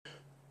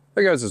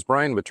Hey guys, it's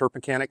Brian with Turp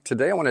Mechanic.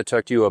 Today I want to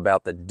talk to you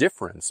about the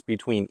difference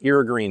between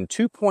Irrigreen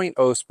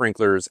 2.0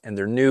 sprinklers and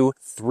their new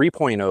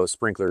 3.0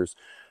 sprinklers.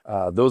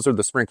 Those are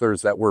the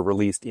sprinklers that were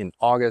released in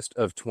August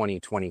of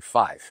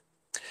 2025.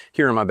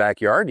 Here in my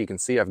backyard, you can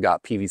see I've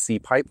got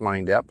PVC pipe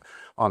lined up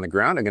on the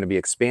ground. I'm going to be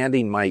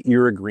expanding my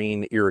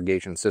Irrigreen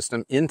irrigation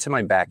system into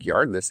my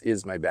backyard. This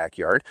is my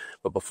backyard.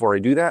 But before I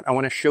do that, I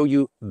want to show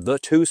you the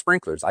two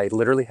sprinklers. I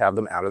literally have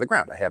them out of the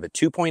ground. I have a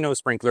 2.0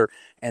 sprinkler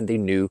and a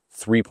new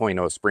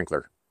 3.0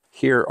 sprinkler.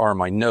 Here are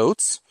my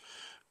notes,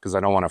 because I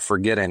don't want to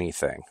forget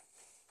anything.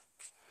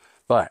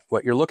 But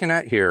what you're looking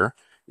at here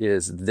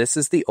is this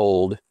is the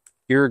old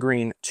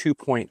Irrigreen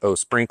 2.0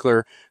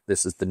 sprinkler.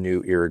 This is the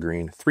new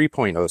Irrigreen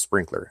 3.0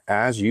 sprinkler.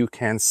 As you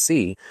can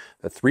see,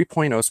 the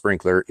 3.0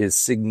 sprinkler is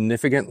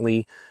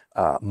significantly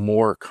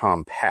more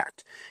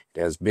compact.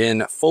 It has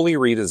been fully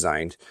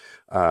redesigned,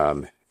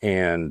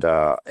 and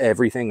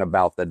everything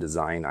about the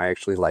design I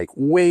actually like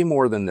way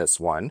more than this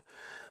one.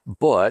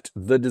 But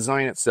the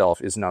design itself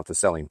is not the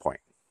selling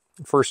point.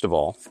 First of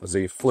all, as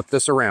you flip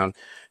this around,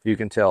 you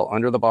can tell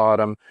under the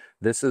bottom,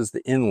 this is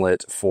the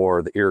inlet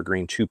for the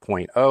Irrigreen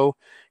 2.0,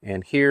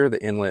 and here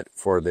the inlet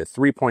for the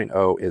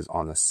 3.0 is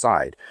on the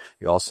side.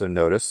 You also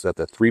notice that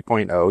the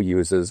 3.0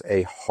 uses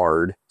a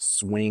hard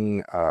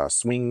swing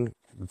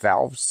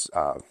valves.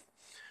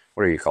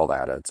 What do you call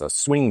that? It's a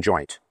swing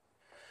joint.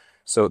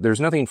 So there's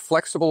nothing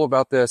flexible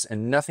about this,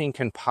 and nothing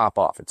can pop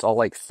off. It's all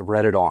like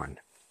threaded on.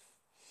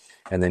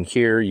 And then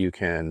here you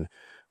can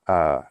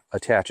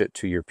attach it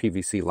to your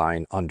PVC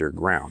line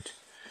underground.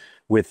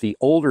 With the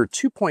older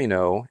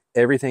 2.0,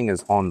 everything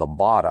is on the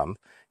bottom,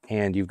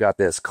 and you've got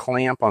this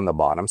clamp on the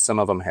bottom. Some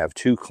of them have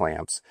two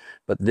clamps,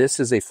 but this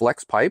is a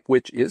flex pipe,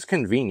 which is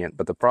convenient.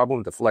 But the problem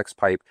with the flex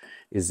pipe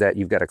is that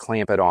you've got to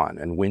clamp it on.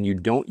 And when you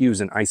don't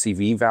use an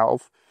ICV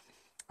valve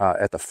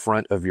at the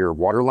front of your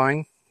water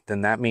line,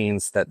 then that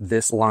means that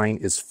this line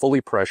is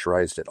fully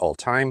pressurized at all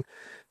time.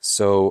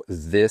 So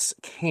this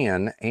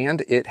can,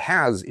 and it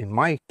has in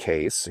my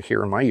case,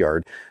 here in my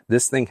yard,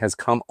 this thing has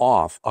come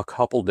off a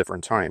couple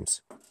different times.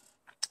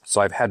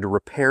 So I've had to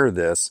repair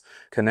this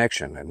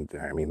connection, and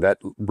I mean, that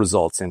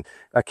results in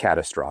a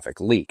catastrophic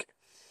leak.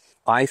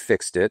 I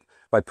fixed it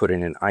by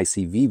putting an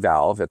ICV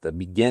valve at the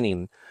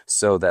beginning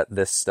so that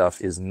this stuff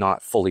is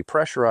not fully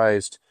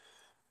pressurized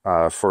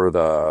for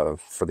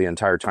the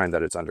entire time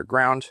that it's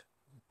underground.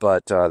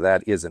 But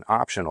that is an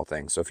optional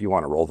thing. So if you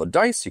want to roll the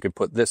dice, you could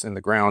put this in the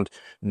ground,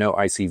 no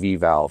ICV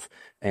valve,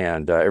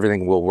 and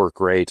everything will work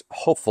great.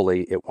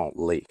 Hopefully it won't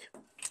leak.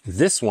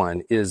 This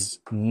one is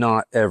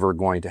not ever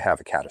going to have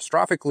a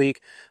catastrophic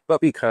leak, but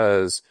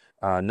because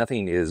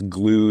nothing is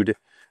glued,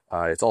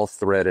 it's all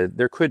threaded,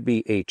 there could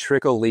be a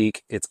trickle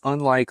leak. It's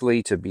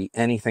unlikely to be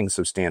anything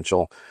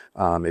substantial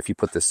if you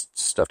put this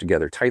stuff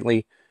together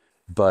tightly,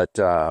 but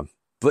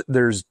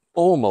there's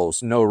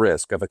almost no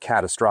risk of a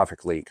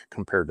catastrophic leak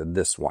compared to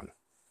this one.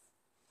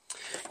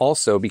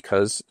 Also,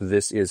 because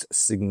this is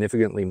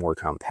significantly more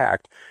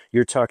compact,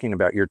 you're talking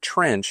about your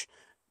trench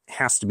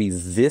has to be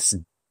this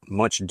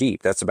much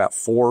deep. That's about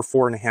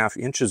 4.5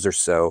 inches or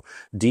so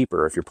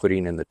deeper if you're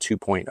putting in the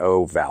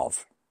 2.0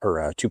 valve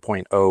or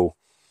 2.0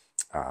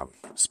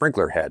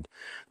 sprinkler head.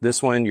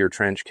 This one, your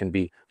trench can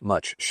be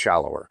much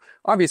shallower.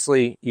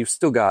 Obviously, you've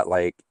still got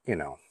a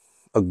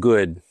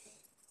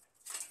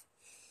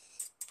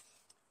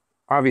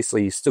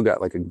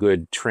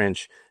good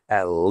trench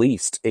at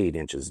least 8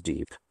 inches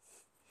deep,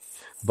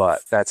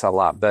 but that's a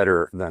lot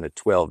better than a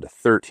 12 to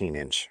 13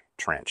 inch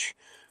trench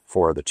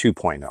for the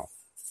 2.0.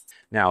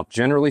 Now,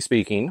 generally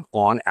speaking,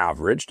 on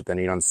average,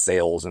 depending on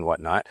sales and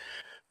whatnot,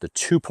 the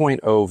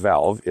 2.0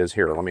 valve is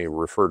here. Let me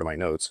refer to my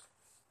notes.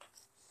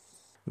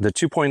 The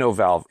 2.0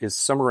 valve is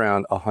somewhere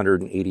around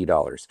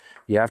 $180.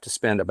 You have to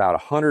spend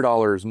about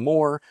 $100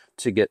 more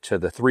to get to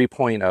the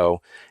 3.0,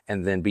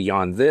 and then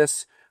beyond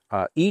this,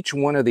 each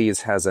one of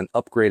these has an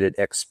upgraded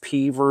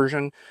XP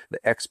version. The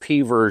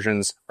XP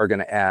versions are going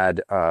to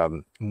add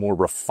more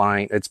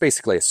refined, it's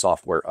basically a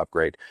software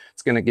upgrade.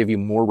 It's going to give you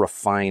more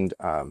refined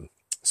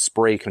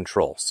spray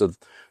control.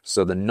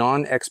 So the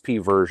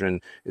non-XP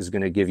version is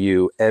going to give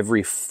you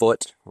every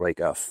foot,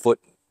 like a foot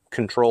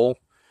control.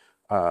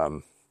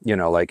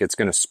 Like it's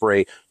going to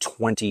spray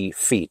 20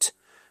 feet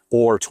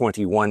or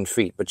 21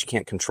 feet, but you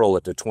can't control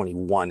it to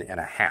 21 and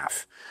a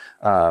half.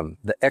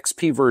 The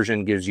XP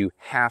version gives you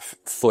half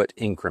foot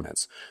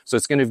increments. So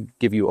it's going to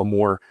give you a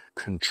more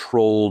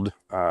controlled,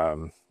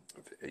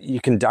 you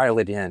can dial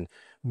it in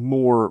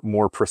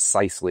more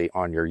precisely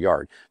on your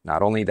yard.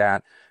 Not only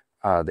that,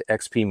 the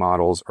XP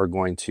models are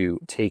going to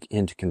take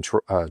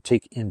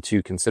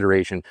into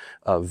consideration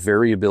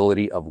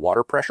variability of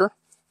water pressure.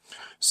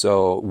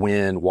 So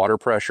when water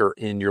pressure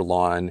in your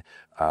lawn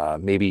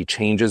maybe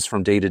changes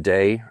from day to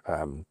day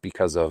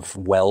because of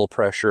well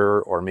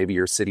pressure, or maybe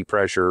your city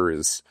pressure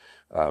is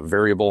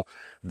variable,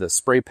 the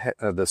spray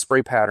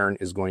pattern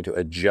is going to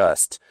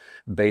adjust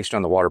based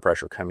on the water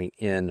pressure coming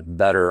in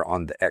better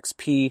on the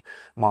XP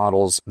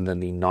models than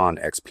the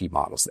non-XP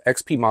models. The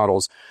XP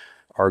models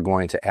are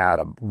going to add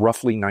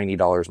roughly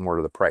 $90 more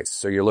to the price.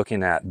 So you're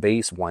looking at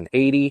base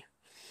 $180,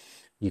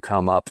 you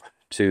come up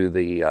to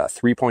the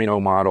 3.0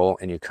 model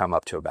and you come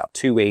up to about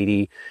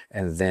 280,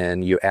 and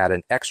then you add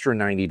an extra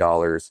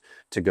 $90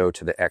 to go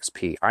to the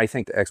XP. I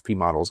think the XP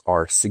models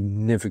are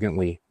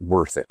significantly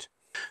worth it.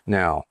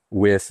 Now,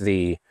 with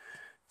the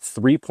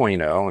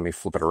 3.0, let me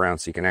flip it around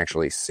so you can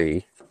actually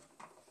see.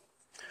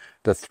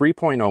 The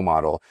 3.0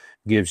 model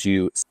gives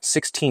you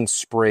 16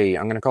 spray,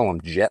 I'm going to call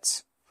them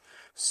jets.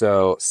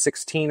 So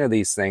 16 of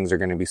these things are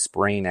going to be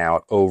spraying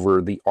out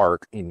over the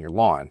arc in your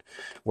lawn,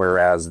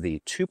 whereas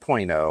the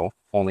 2.0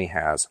 only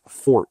has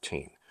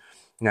 14.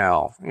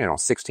 Now,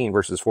 16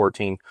 versus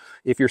 14,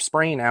 if you're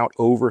spraying out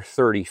over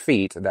 30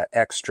 feet, that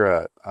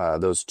extra,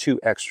 those two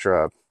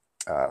extra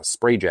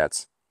spray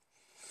jets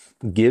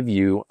give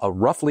you a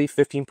roughly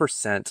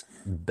 15%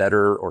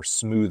 better or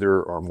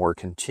smoother or more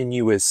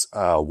continuous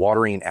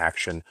watering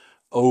action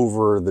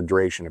over the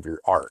duration of your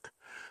arc.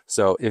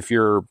 So if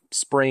you're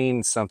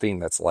spraying something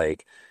that's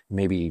like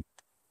maybe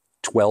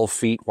 12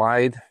 feet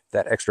wide,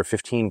 that extra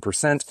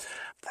 15%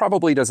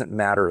 probably doesn't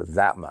matter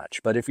that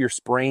much. But if you're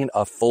spraying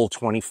a full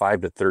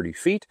 25 to 30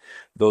 feet,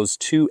 those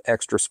two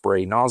extra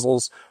spray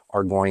nozzles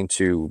are going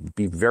to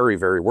be very,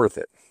 very worth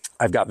it.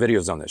 I've got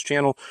videos on this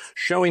channel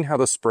showing how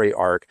the spray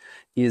arc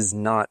is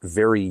not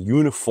very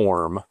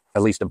uniform,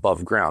 at least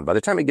above ground. By the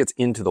time it gets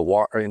into the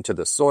water, into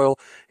the soil,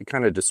 it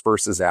kind of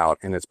disperses out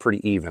and it's pretty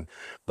even.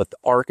 But the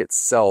arc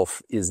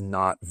itself is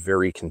not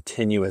very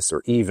continuous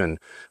or even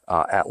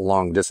at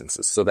long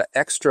distances. So the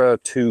extra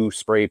two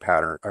spray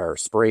pattern or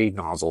spray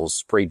nozzles,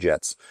 spray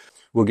jets,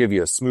 will give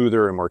you a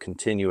smoother and more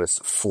continuous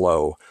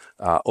flow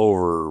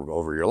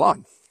over your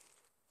lawn.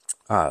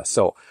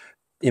 So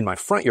in my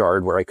front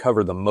yard, where I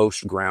cover the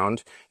most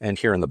ground, and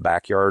here in the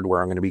backyard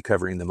where I'm going to be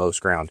covering the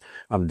most ground,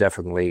 I'm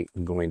definitely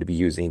going to be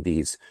using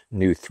these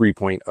new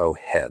 3.0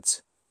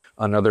 heads.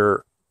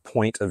 Another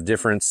point of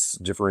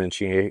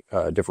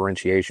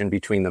differentiation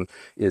between them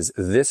is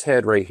this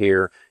head right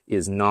here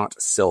is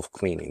not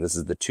self-cleaning. This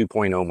is the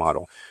 2.0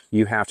 model.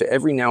 You have to,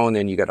 every now and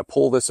then, you got to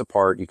pull this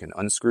apart. You can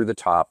unscrew the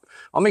top.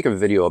 I'll make a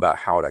video about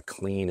how to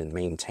clean and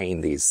maintain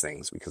these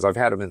things because I've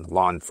had them in the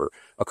lawn for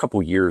a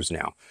couple years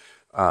now.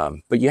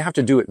 But you have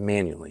to do it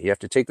manually. You have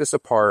to take this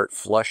apart,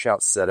 flush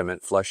out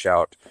sediment, flush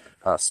out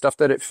stuff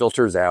that it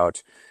filters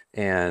out.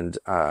 And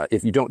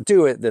if you don't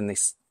do it, then they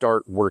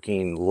start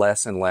working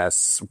less and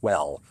less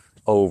well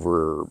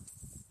over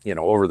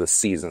the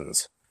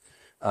seasons.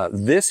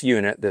 This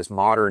unit, this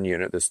modern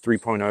unit, this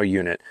 3.0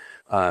 unit,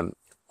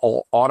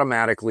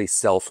 automatically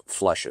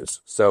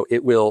self-flushes. So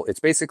it's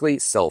basically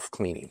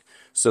self-cleaning.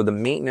 So the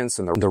maintenance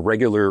and the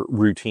regular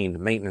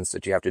routine maintenance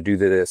that you have to do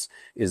to this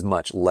is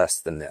much less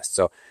than this.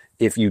 So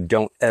if you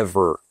don't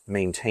ever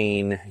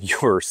maintain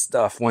your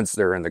stuff once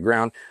they're in the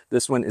ground,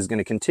 this one is going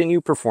to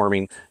continue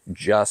performing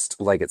just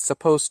like it's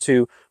supposed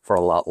to for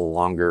a lot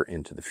longer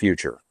into the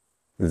future.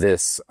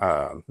 This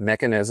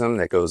mechanism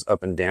that goes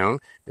up and down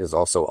is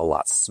also a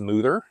lot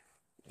smoother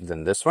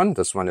than this one.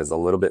 This one is a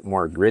little bit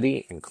more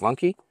gritty and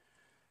clunky.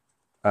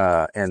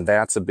 And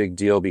that's a big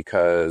deal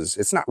because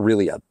it's not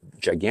really a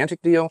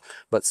gigantic deal,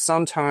 but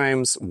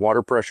sometimes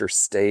water pressure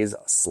stays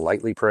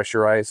slightly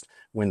pressurized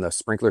when the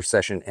sprinkler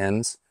session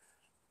ends.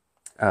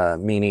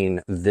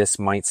 Meaning this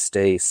might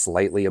stay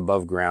slightly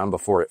above ground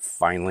before it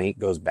finally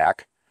goes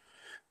back.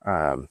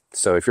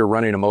 So if you're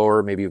running a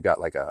mower, maybe you've got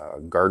like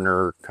a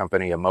gardener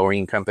company, a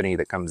mowing company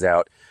that comes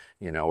out,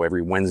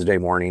 every Wednesday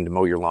morning to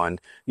mow your lawn.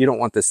 You don't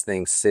want this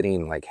thing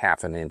sitting like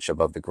half an inch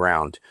above the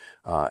ground,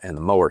 and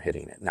the mower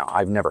hitting it. Now,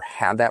 I've never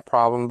had that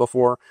problem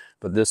before,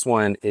 but this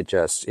one, it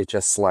just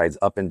slides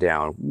up and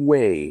down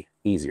way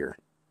easier.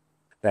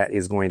 That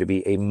is going to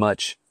be a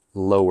much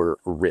lower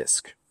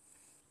risk.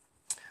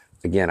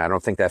 Again, I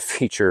don't think that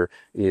feature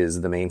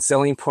is the main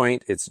selling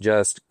point. It's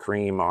just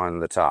cream on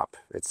the top.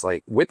 It's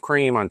like whipped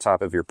cream on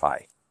top of your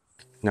pie.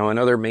 Now,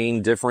 another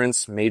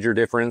major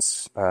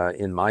difference,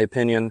 in my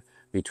opinion,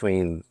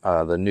 between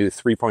the new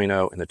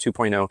 3.0 and the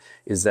 2.0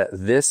 is that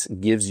this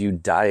gives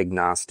you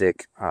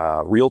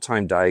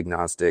real-time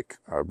diagnostic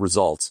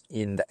results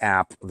in the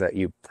app that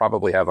you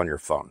probably have on your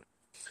phone.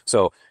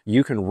 So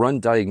you can run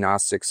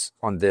diagnostics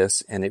on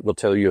this and it will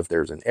tell you if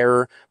there's an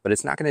error, but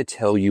it's not going to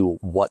tell you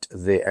what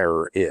the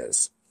error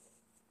is.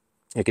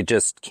 It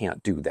just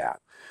can't do that.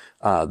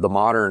 The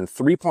modern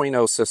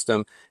 3.0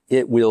 system,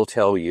 it will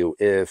tell you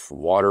if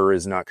water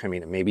is not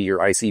coming in. Maybe your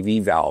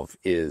ICV valve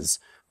is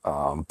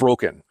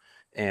broken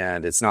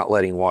and it's not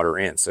letting water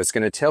in. So it's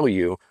going to tell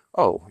you,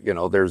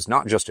 there's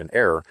not just an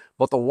error,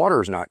 but the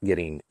water's not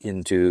getting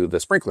into the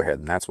sprinkler head,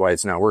 and that's why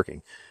it's not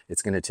working.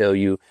 It's going to tell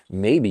you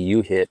maybe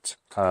you hit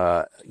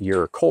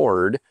your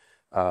cord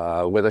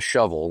with a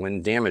shovel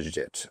and damaged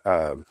it.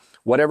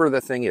 Whatever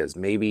the thing is,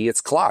 maybe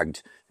it's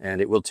clogged,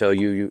 and it will tell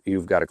you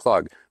you've got a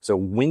clog. So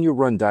when you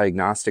run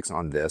diagnostics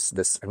on this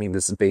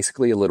is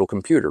basically a little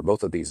computer.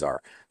 Both of these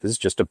are. This is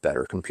just a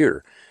better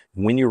computer.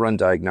 When you run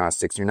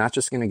diagnostics, you're not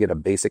just going to get a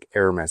basic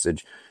error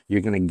message.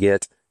 You're going to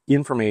get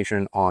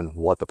information on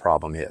what the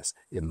problem is.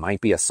 It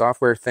might be a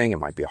software thing. It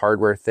might be a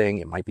hardware thing.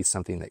 It might be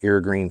something that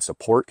Irrigreen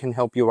support can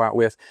help you out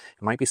with.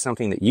 It might be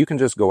something that you can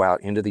just go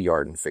out into the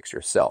yard and fix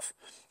yourself.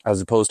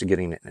 as opposed to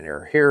getting an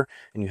error here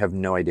and you have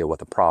no idea what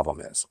the problem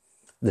is.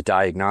 The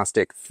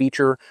diagnostic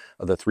feature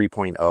of the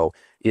 3.0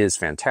 is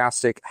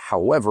fantastic.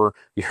 However,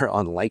 you're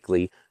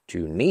unlikely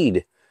to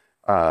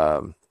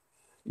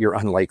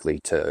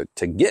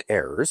get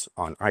errors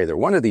on either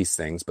one of these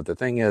things. But the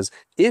thing is,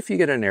 if you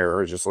get an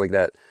error, just like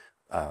that,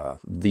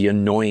 the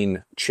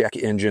annoying check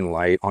engine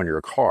light on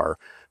your car,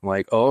 I'm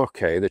like, oh,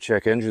 okay, the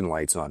check engine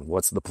light's on.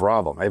 What's the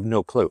problem? I have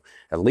no clue.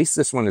 At least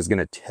this one is going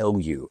to tell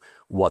you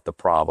what the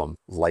problem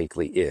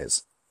likely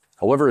is.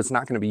 However, it's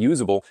not going to be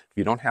usable if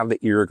you don't have the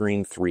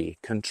Irrigreen 3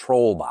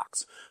 control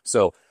box.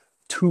 So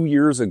 2+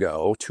 years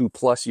ago,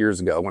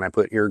 when I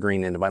put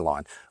Irrigreen into my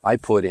lawn, I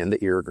put in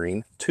the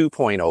Irrigreen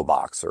 2.0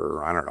 box,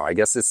 or I don't know, I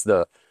guess it's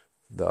the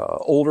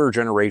older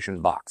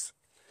generation box.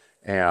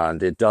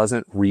 And it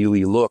doesn't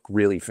really look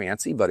really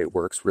fancy, but it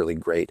works really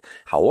great.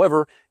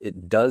 However,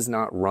 it does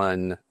not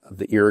run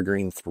the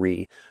Irrigreen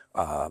 3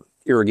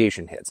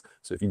 irrigation heads.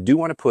 So if you do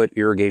want to put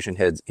irrigation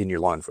heads in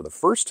your lawn for the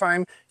first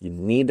time, you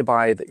need to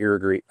buy the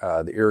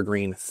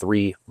Irrigreen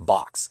 3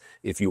 box.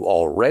 If you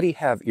already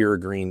have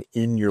Irrigreen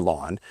in your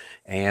lawn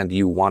and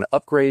you want to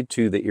upgrade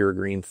to the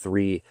Irrigreen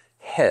 3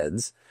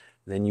 heads,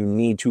 then you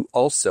need to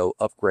also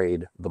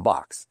upgrade the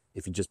box.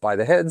 If you just buy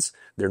the heads,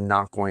 they're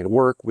not going to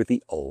work with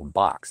the old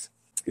box.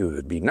 It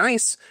would be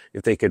nice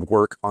if they could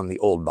work on the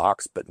old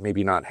box, but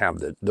maybe not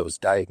have those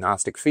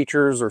diagnostic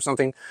features or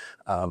something.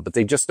 But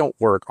they just don't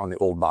work on the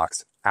old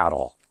box at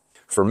all.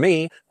 For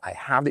me, I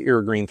have the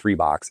Irrigreen 3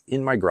 box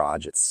in my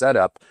garage. It's set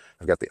up.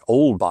 I've got the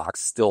old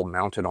box still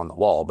mounted on the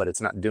wall, but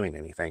it's not doing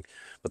anything.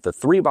 But the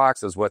 3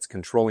 box is what's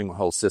controlling my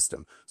whole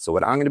system. So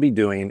what I'm going to be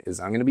doing is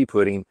I'm going to be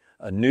putting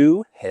a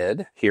new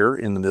head here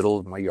in the middle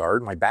of my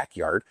yard, my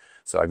backyard.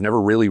 So I've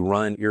never really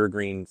run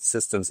Irrigreen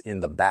systems in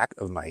the back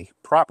of my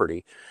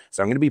property.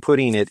 So I'm going to be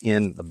putting it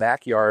in the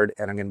backyard,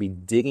 and I'm going to be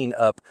digging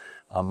up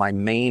my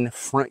main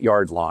front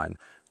yard lawn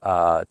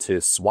to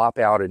swap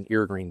out an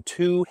Irrigreen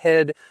 2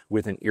 head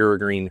with an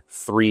Irrigreen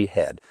 3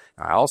 head.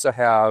 Now, I also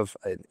have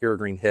an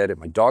Irrigreen head at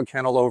my dog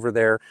kennel over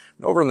there,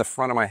 and over in the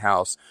front of my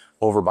house,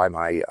 over by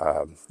my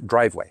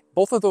driveway.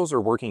 Both of those are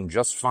working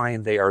just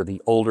fine. They are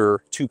the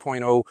older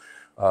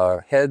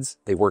 2.0 heads.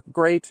 They work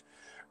great.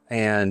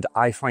 And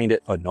I find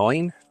it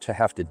annoying to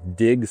have to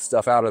dig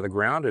stuff out of the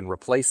ground and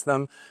replace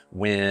them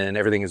when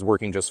everything is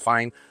working just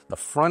fine. The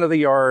front of the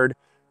yard,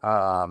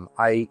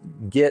 I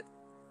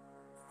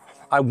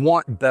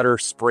want better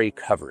spray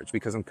coverage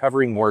because I'm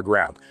covering more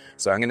ground.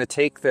 So I'm going to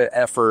take the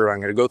effort, I'm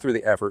going to go through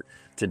the effort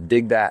to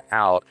dig that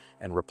out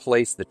and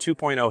replace the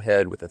 2.0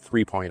 head with a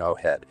 3.0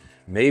 head.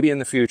 Maybe in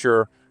the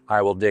future,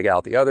 I will dig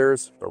out the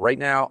others, but right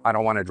now I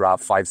don't want to drop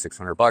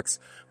 $500-600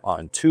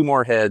 on 2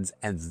 more heads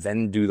and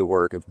then do the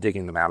work of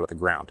digging them out of the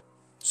ground.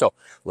 So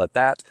let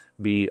that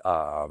be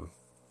a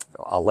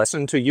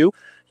lesson to you.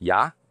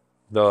 Yeah,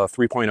 the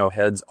 3.0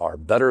 heads are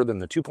better than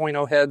the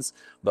 2.0 heads,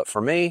 but for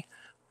me,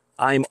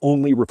 I'm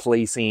only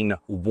replacing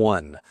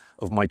one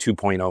of my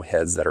 2.0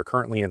 heads that are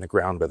currently in the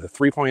ground with a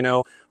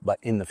 3.0, but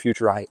in the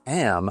future I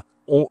am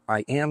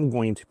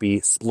going to be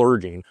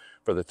splurging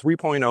for the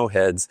 3.0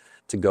 heads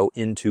to go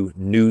into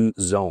new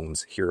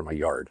zones here in my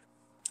yard.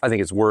 I think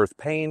it's worth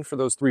paying for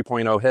those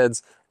 3.0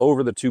 heads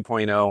over the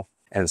 2.0.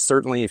 And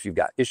certainly if you've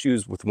got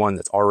issues with one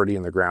that's already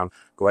in the ground,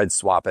 go ahead and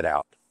swap it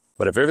out.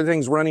 But if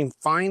everything's running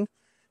fine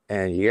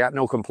and you got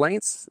no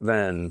complaints,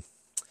 then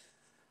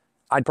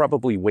I'd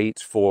probably wait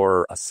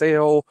for a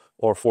sale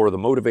or for the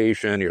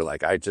motivation. You're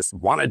like, I just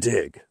want to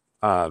dig.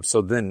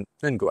 So then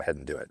go ahead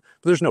and do it.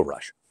 But there's no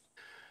rush.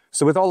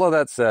 So with all of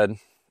that said,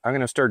 I'm going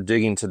to start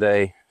digging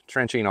today,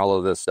 trenching all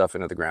of this stuff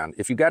into the ground.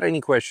 If you got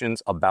any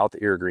questions about the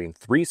Irrigreen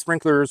 3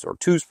 sprinklers or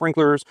 2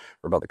 sprinklers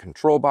or about the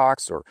control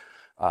box, or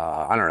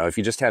I don't know, if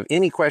you just have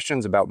any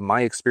questions about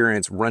my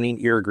experience running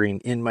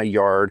Irrigreen in my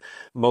yard,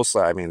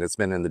 mostly, I mean, it's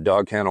been in the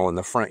dog kennel in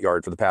the front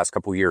yard for the past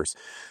couple years.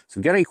 So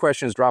if you got any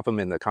questions, drop them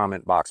in the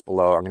comment box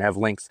below. I'm going to have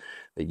links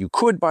that you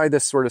could buy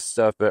this sort of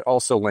stuff, but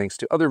also links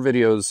to other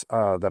videos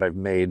that I've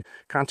made,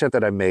 content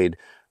that I've made,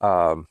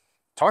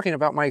 talking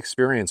about my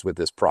experience with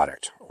this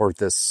product or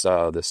this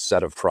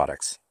set of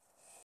products.